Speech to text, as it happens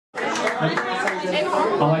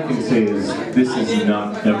All I can say is this is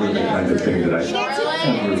not ever the kind of thing that I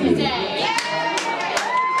ever do.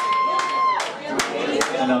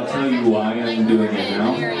 And I'll tell you why I'm doing it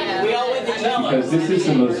now. Because this is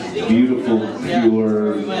the most beautiful,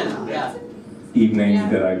 pure evening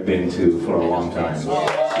that I've been to for a long time.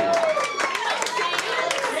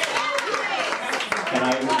 And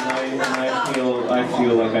I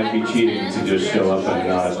feel like I'd be cheating to just show up and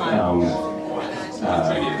not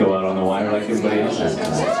go out on the wire like everybody else has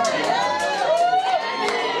tonight.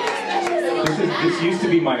 This used to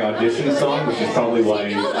be my audition song, which is probably why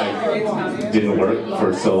I didn't work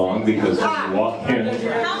for so long, because when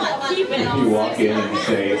you walk in and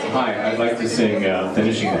say, "Hi, I'd like to sing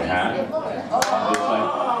Finishing the Hat," just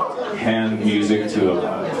like hand music to a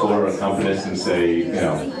floor accompanist and say, you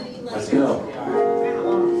know, let's go.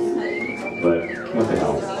 But what the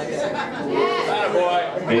hell?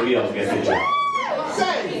 Maybe I'll get the job.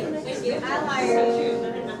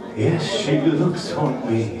 Yes, she looks for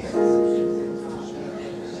me.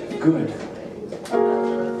 Good.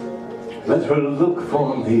 Let her look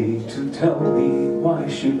for me to tell me why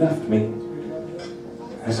she left me,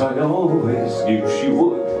 as I always knew she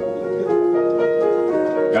would.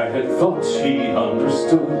 I had thought she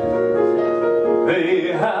understood.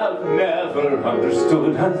 They have never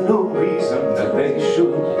understood, and no reason that they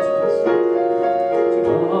should.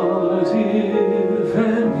 But if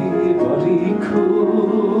anybody could,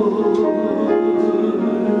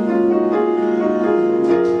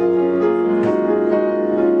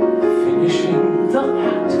 finishing the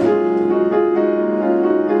hat.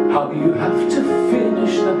 How you have to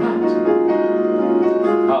finish the hat.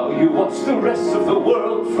 How you watch the rest of the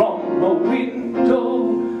world from a window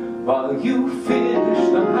while you finish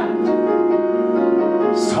the hat.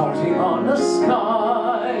 Starting on a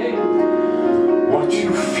sky. What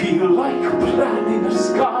you feel like planning a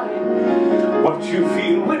sky. What you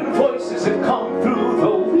feel when voices that come through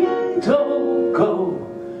the window go,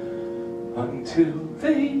 until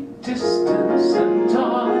they distance and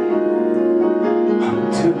die,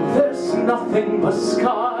 until there's nothing but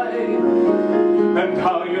sky. And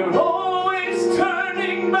how you're always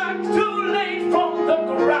turning back too late from the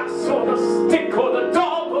grass or the stick or the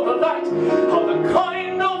dog or the light. How the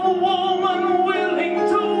kind of woman willing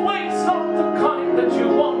to wait's not the kind that you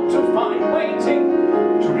want to find waiting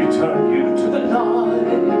to return you to the night.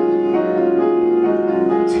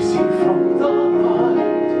 Dizzy from the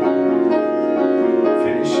height,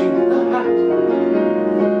 finishing the hat,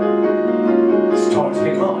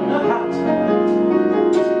 starting on a hat,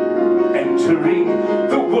 entering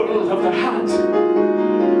the world of the hat,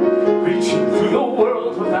 reaching through the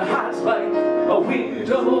world of the hat like a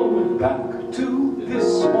window back to this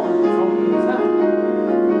one from that,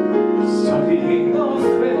 studying a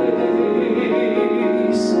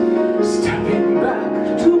face, stepping back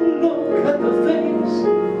to look at the face,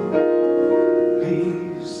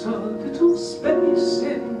 leaves a little space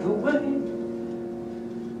in the way,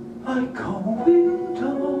 like a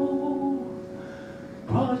window,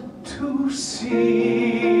 but to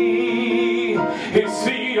see, it's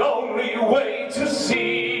the only way to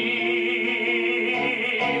see.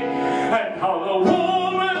 And how the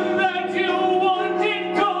woman that you wanted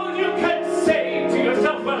goes, you can say to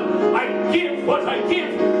yourself, well, I give what I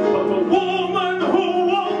give. But the woman who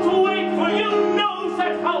won't wait for you knows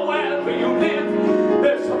that however you live,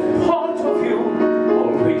 there's a part of you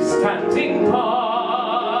always standing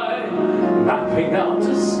by, mapping out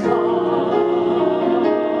a sky.